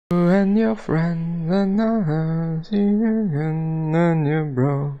and your friends and your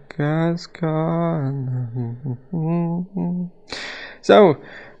broke ass gone. So,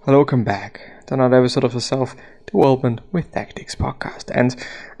 welcome back to another episode of the Self-Development with Tactics podcast.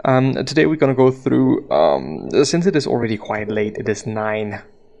 And today we're going to go through, since it is already quite late, it is 9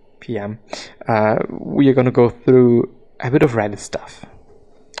 p.m., we are going to go through a bit of Reddit stuff.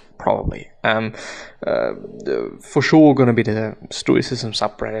 Probably. For sure going to be the Stoicism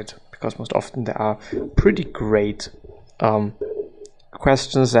subreddit, because most often there are pretty great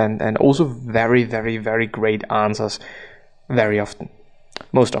questions and also very, very, very great answers very often.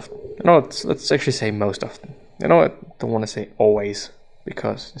 Most often. Let's actually say most often. I don't want to say always,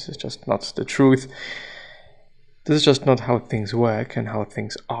 because this is just not the truth. This is just not how things work and how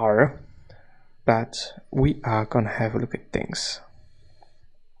things are. But we are going to have a look at things.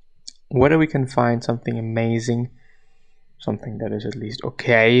 Whether we can find something amazing, something that is at least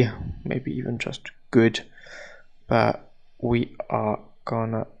okay, maybe even just good, but we are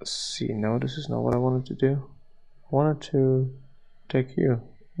gonna see. No, this is not what I wanted to do. I wanted to take you.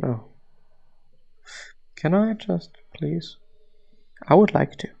 No. Can I just, please? I would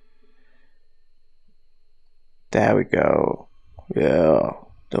like to. There we go. Yeah,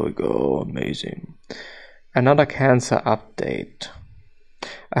 there we go. Amazing. Another cancer update.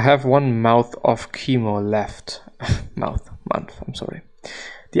 I have 1 month of chemo left. month, I'm sorry.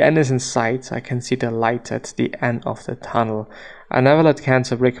 The end is in sight. I can see the light at the end of the tunnel. I never let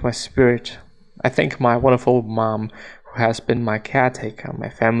cancer break my spirit. I thank my wonderful mom, who has been my caretaker, my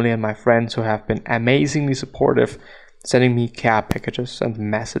family and my friends who have been amazingly supportive, sending me care packages and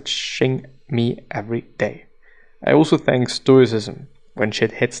messaging me every day. I also thank Stoicism. When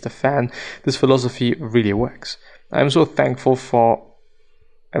shit hits the fan, this philosophy really works. I'm so thankful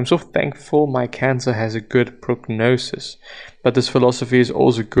my cancer has a good prognosis, but this philosophy is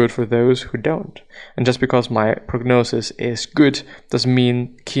also good for those who don't. And just because my prognosis is good doesn't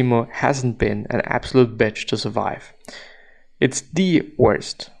mean chemo hasn't been an absolute bitch to survive. It's the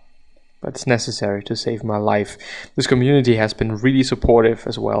worst, but it's necessary to save my life. This community has been really supportive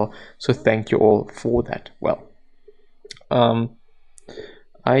as well, so thank you all for that. Well,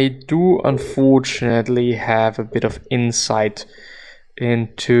 I do unfortunately have a bit of insight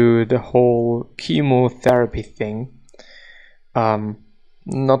into the whole chemotherapy thing,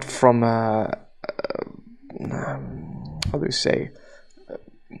 not from a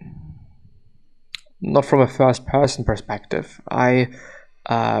not from a first person perspective. I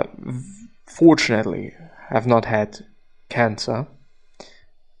fortunately have not had cancer.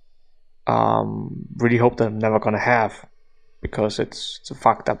 Really hope that I'm never gonna have, because it's a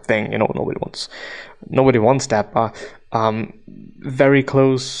fucked up thing, nobody wants that, but very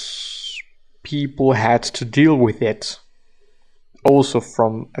close people had to deal with it, also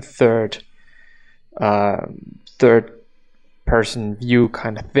from a third person view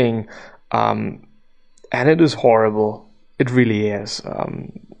kind of thing, and it is horrible. It really is.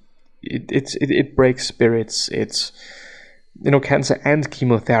 It breaks spirits. It's cancer and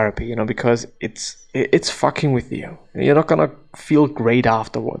chemotherapy, because it's fucking with you. You're not gonna feel great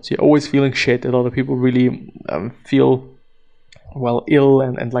afterwards. You're always feeling shit. A lot of people really feel ill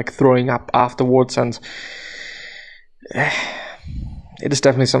and like throwing up afterwards, and it is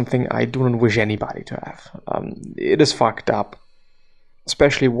definitely something I do not wish anybody to have. It is fucked up,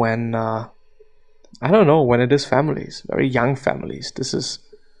 especially when when it is families, very young families.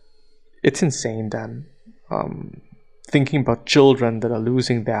 It's insane then. Thinking about children that are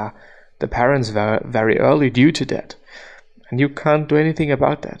losing their parents very, very early due to that. And you can't do anything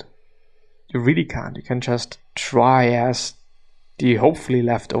about that. You really can't. You can just try as the hopefully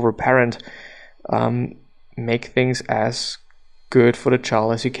leftover parent, make things as good for the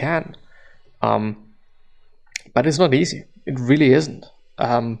child as you can. But it's not easy. It really isn't.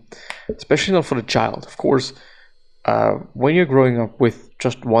 Especially not for the child. Of course, when you're growing up with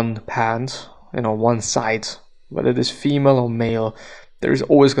just one parent, one side, whether it is female or male, there is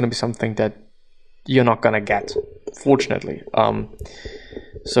always going to be something that you're not going to get, fortunately.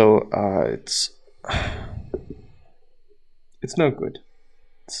 So it's no good.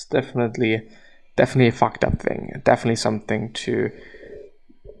 It's definitely a fucked up thing. Definitely something to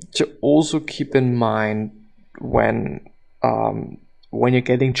also keep in mind when you're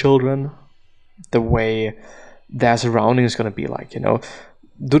getting children, the way their surrounding is going to be like.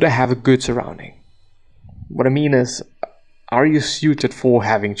 Do they have a good surrounding? What I mean is, are you suited for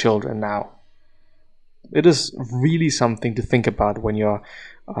having children now? It is really something to think about when you're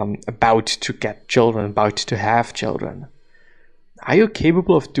about to get children, about to have children. Are you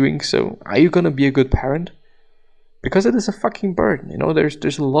capable of doing so? Are you going to be a good parent? because it is a fucking burden. You know,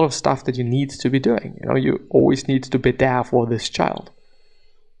 there's a lot of stuff that you need to be doing. You know, you always need to be there for this child.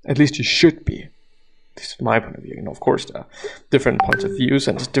 At least you should be. This is my point of view. You know, of course, there are different points of views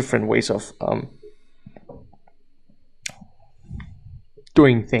and different ways of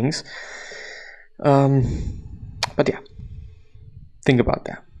doing things. But yeah, think about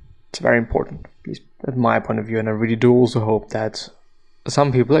that. It's very important, at least at my point of view, and I really do also hope that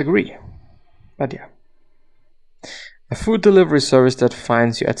some people agree. But yeah. A food delivery service that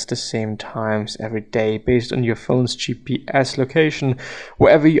finds you at the same times every day based on your phone's GPS location.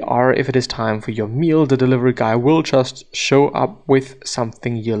 Wherever you are, if it is time for your meal, the delivery guy will just show up with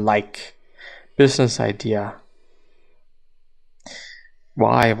something you like. Business idea.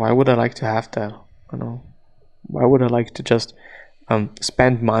 Why would I like to have that? You know, why would I like to just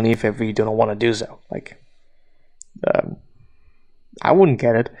spend money if I really don't want to do so? Like, I wouldn't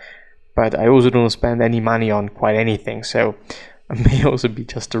get it, but I also don't spend any money on quite anything, so I may also be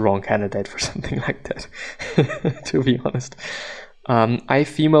just the wrong candidate for something like that, to be honest.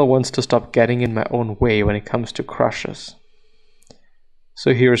 Female wants to stop getting in my own way when it comes to crushes.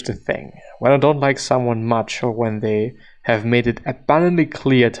 So here's the thing. When I don't like someone much, or when they have made it abundantly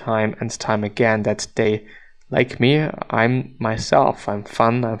clear time and time again that they like me, I'm myself, I'm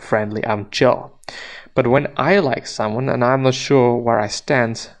fun, I'm friendly, I'm chill. But when I like someone and I'm not sure where I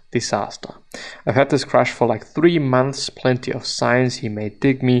stand, disaster. I've had this crush for like 3 months, plenty of signs he may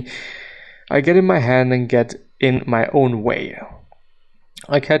dig me. I get in my hand and get in my own way.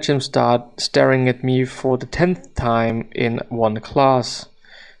 I catch him start staring at me for the 10th time in one class.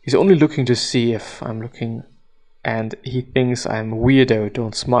 He's only looking to see if I'm looking, and he thinks I'm weirdo,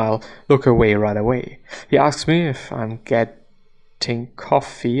 don't smile, look away right away. He asks me if I'm getting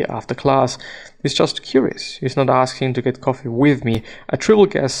coffee after class. He's just curious. He's not asking to get coffee with me. I triple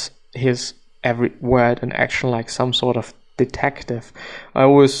guess his every word and action like some sort of detective. I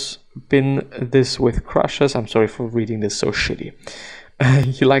always been this with crushes. I'm sorry for reading this so shitty.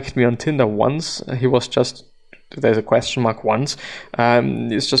 He liked me on Tinder once. He was just, there's a question mark, once.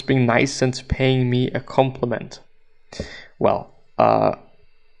 He's just being nice and paying me a compliment. Well, I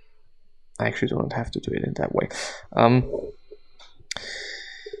actually don't have to do it in that way.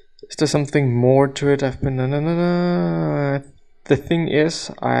 Is there something more to it? I've been... The thing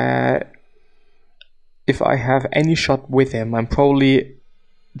is, if I have any shot with him, I'm probably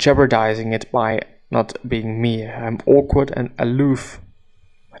jeopardizing it by not being me. I'm awkward and aloof.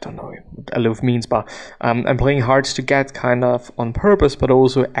 I don't know what aloof means, but I'm playing hard to get, kind of on purpose, but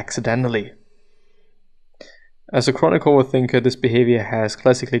also accidentally. As a chronic overthinker, this behavior has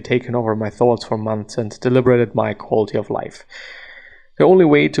classically taken over my thoughts for months and deliberated my quality of life. The only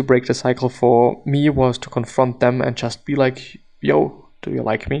way to break the cycle for me was to confront them and just be like, yo, do you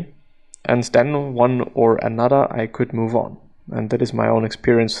like me? And then one or another I could move on. And that is my own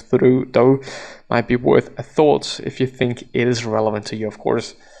experience through, though might be worth a thought if you think it is relevant to you, of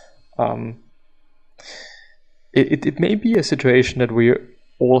course. It may be a situation that we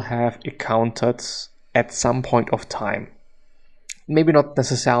all have encountered at some point of time. Maybe not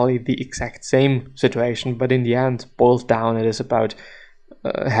necessarily the exact same situation, but in the end, boils down, it is about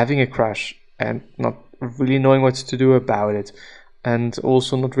having a crush and not really knowing what to do about it, and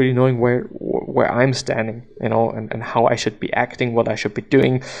also not really knowing where I'm standing, you know, and how I should be acting, what I should be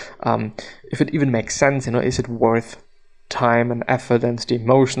doing, if it even makes sense, you know, is it worth time and effort and the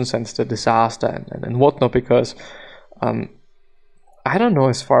emotions and the disaster and whatnot, because I don't know,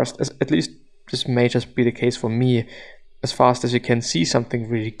 as far as at least this may just be the case for me, as fast as you can see something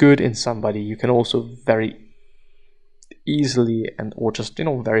really good in somebody, you can also very easily or just, you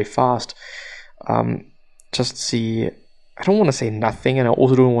know, very fast just see, I don't want to say nothing, and I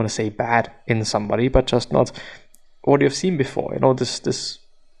also don't want to say bad in somebody, but just not what you've seen before, you know, this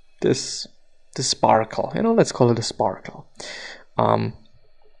sparkle, you know, let's call it a sparkle,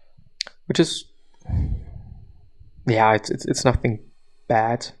 which is, yeah, it's nothing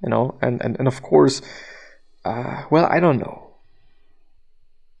bad, you know, and of course, well, I don't know,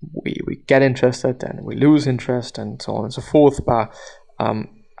 we get interested and we lose interest and so on and so forth, but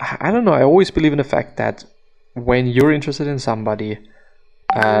I don't know, I always believe in the fact that when you're interested in somebody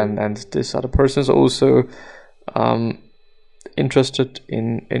and this other person is also interested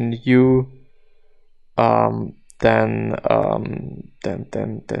in you, then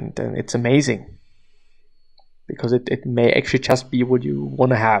it's amazing, because it may actually just be what you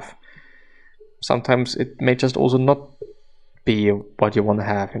want to have. Sometimes it may just also not be what you want to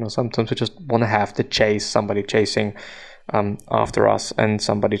have, you know. Sometimes we just want to have the chase, somebody chasing after us, and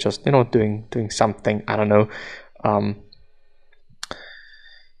somebody just, you know, doing something, I don't know,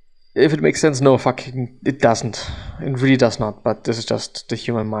 If it makes sense, no, fucking, it doesn't. It really does not, but this is just the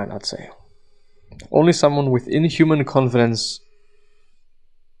human mind, I'd say. Only someone with inhuman confidence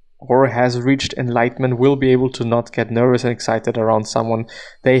or has reached enlightenment will be able to not get nervous and excited around someone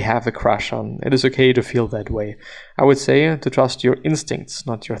they have a crush on. It is okay to feel that way. I would say to trust your instincts,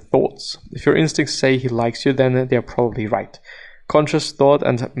 not your thoughts. If your instincts say he likes you, then they're probably right. Conscious thought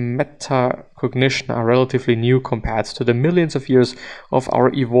and metacognition are relatively new compared to the millions of years of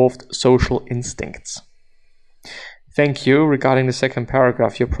our evolved social instincts. Thank you. Regarding the second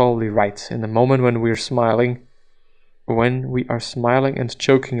paragraph, you're probably right. In the moment when we are smiling and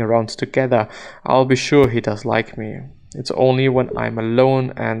joking around together, I'll be sure he does like me. It's only when I'm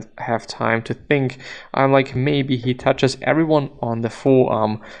alone and have time to think, I'm like, maybe he touches everyone on the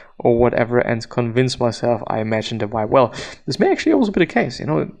forearm or whatever and convince myself I imagined a vibe. Well, this may actually also be the case.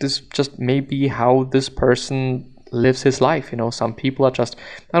 This just may be how this person lives his life. Some people are just,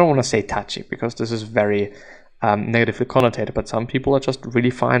 I don't want to say touchy because this is very negatively connotated, but some people are just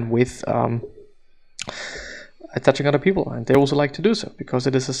really fine with touching other people, and they also like to do so because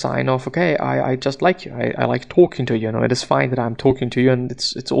it is a sign of, okay, I just like you, I like talking to you. It is fine that I'm talking to you, and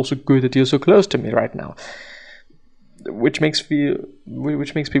it's also good that you're so close to me right now, which makes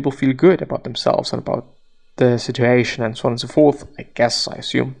people feel good about themselves and about the situation and so on and so forth, I guess, I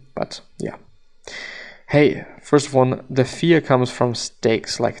assume. But yeah, hey, first of all, the fear comes from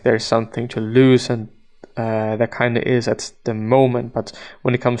stakes, like there's something to lose, and there kind of is at the moment, but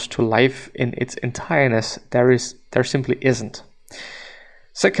when it comes to life in its entireness, there simply isn't.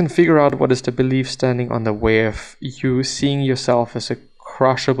 Second, figure out what is the belief standing on the way of you seeing yourself as a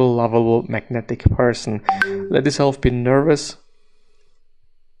crushable, lovable, magnetic person. Let yourself be nervous.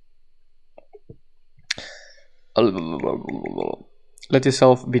 Let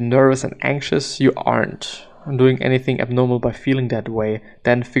yourself be nervous and anxious. You aren't doing anything abnormal by feeling that way.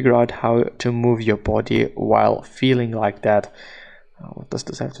 Then figure out how to move your body while feeling like that. What does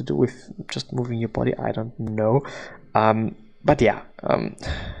this have to do with just moving your body? I don't know. But yeah,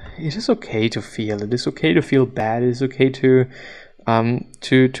 it is okay to feel. It is okay to feel bad. It is okay to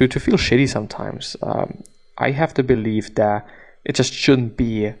feel shitty sometimes. I have to believe that it just shouldn't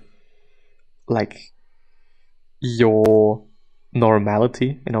be like your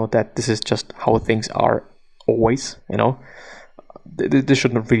normality. That this is just how things are always. This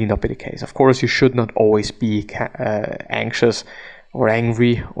should really not be the case. Of course, you should not always be anxious or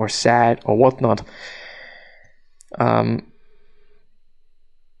angry or sad or whatnot.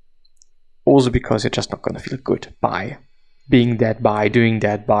 Also because you're just not going to feel good by being that, by doing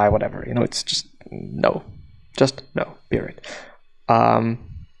that, by whatever. It's just no, period. On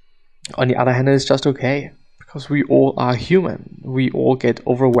the other hand, it's just okay, because we all are human. We all get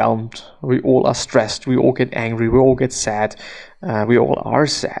overwhelmed. We all are stressed. We all get angry. We all get sad. We all are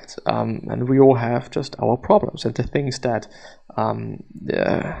sad. And we all have just our problems and the things that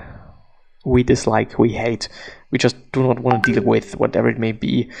we dislike, we hate, we just do not want to deal with, whatever it may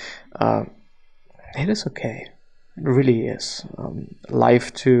be. It is okay. It really is.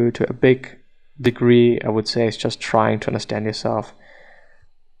 Life to a big degree, I would say, is just trying to understand yourself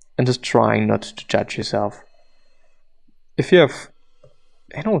and just trying not to judge yourself. If you have,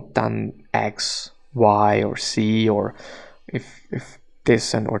 done X, Y, or Z, or if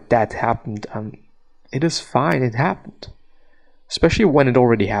this or that happened, it is fine. It happened. Especially when it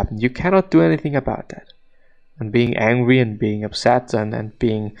already happened. You cannot do anything about that. And being angry and being upset and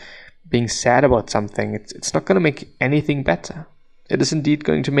being sad about something, it's not going to make anything better. It is indeed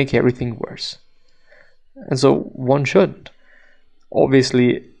going to make everything worse. And so one shouldn't.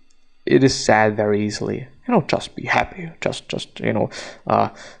 Obviously, it is sad very easily. Just be happy. Just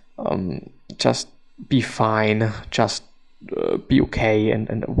be fine. Just be okay,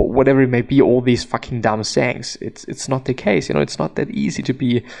 and whatever it may be. All these fucking dumb sayings. It's not the case. It's not that easy to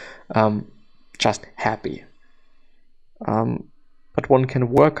be just happy. But one can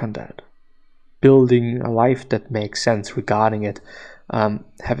work on that, building a life that makes sense regarding it,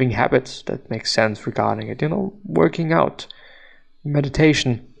 having habits that make sense regarding it. Working out,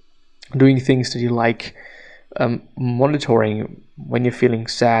 meditation, doing things that you like, monitoring when you're feeling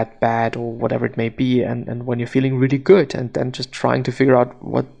sad, bad, or whatever it may be, and when you're feeling really good, and then just trying to figure out,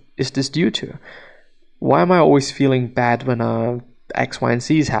 what is this due to? Why am I always feeling bad when X, Y, and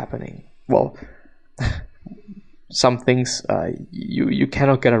Z is happening? Well, some things you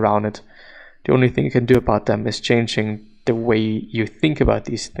cannot get around it. The only thing you can do about them is changing the way you think about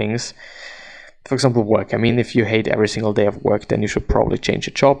these things. For example, work. If you hate every single day of work, then you should probably change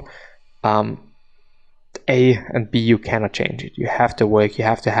your job. A, and B, you cannot change it. You have to work, you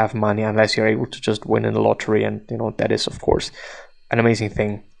have to have money, unless you're able to just win in the lottery, and that is, of course, an amazing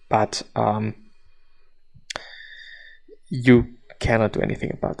thing. but you cannot do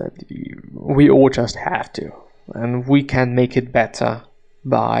anything about that. We all just have to, and we can make it better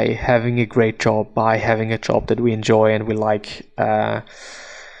by having a great job, by having a job that we enjoy and we like, and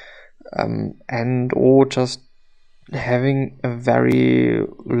or just having a very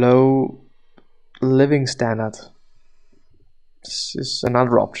low living standard. This is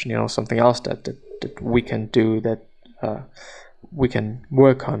another option, something else that we can do, that we can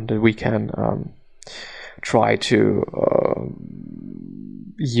work on, that we can try to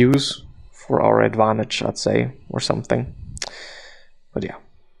use for our advantage, I'd say, or something. But yeah.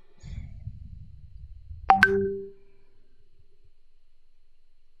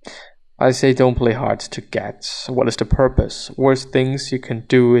 I say don't play hard to get. What is the purpose? Worst things you can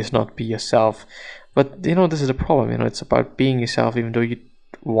do is not be yourself. But this is the problem, it's about being yourself even though you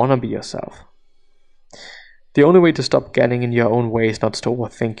wanna be yourself. The only way to stop getting in your own way is not to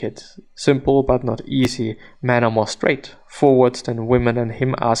overthink it. Simple but not easy. Men are more straightforward than women, and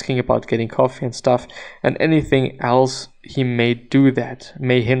him asking about getting coffee and stuff and anything else he may do that,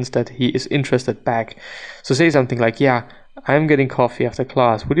 may hint that he is interested back. So say something like, yeah, I'm getting coffee after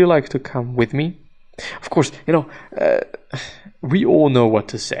class. Would you like to come with me? Of course, we all know what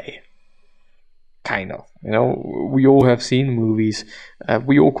to say. Kind of. We all have seen movies.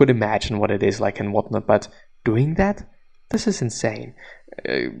 We all could imagine what it is like and whatnot, but doing that? This is insane.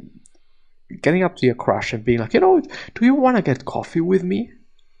 Getting up to your crush and being like, do you want to get coffee with me?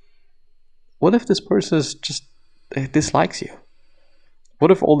 What if this person is just dislikes you?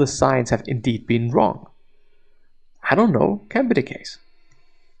 What if all the signs have indeed been wrong? I don't know. Can be the case.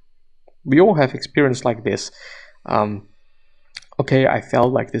 We all have experience like this. Okay, I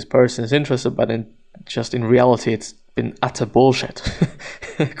felt like this person is interested, but in reality, it's been utter bullshit.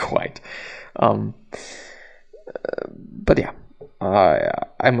 Quite. But yeah,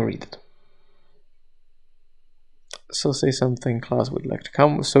 I'm gonna read it. So say something, class would like to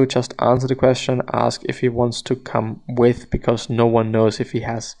come. So just answer the question, ask if he wants to come with, because no one knows if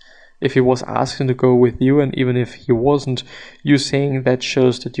he was asking to go with you, and even if he wasn't, you saying that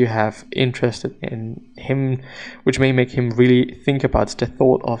shows that you have interested in him, which may make him really think about the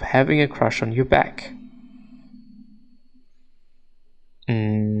thought of having a crush on you back.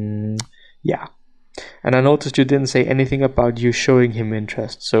 Yeah. And I noticed you didn't say anything about you showing him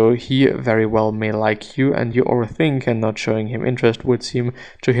interest, so he very well may like you, and you overthink, and not showing him interest would seem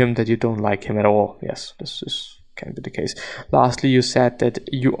to him that you don't like him at all. Yes, this can be the case. Lastly, you said that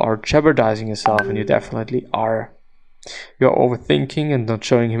you are jeopardizing yourself, and you definitely are. You're overthinking and not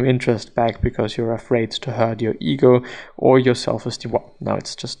showing him interest back because you're afraid to hurt your ego or your self-esteem. Well, now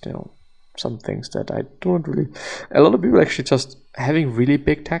it's just, some things that I don't really... A lot of people actually just having really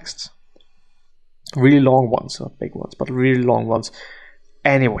big texts. Really long ones, not big ones, but really long ones.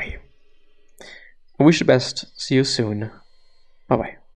 Anyway, I wish you the best. See you soon. Bye-bye.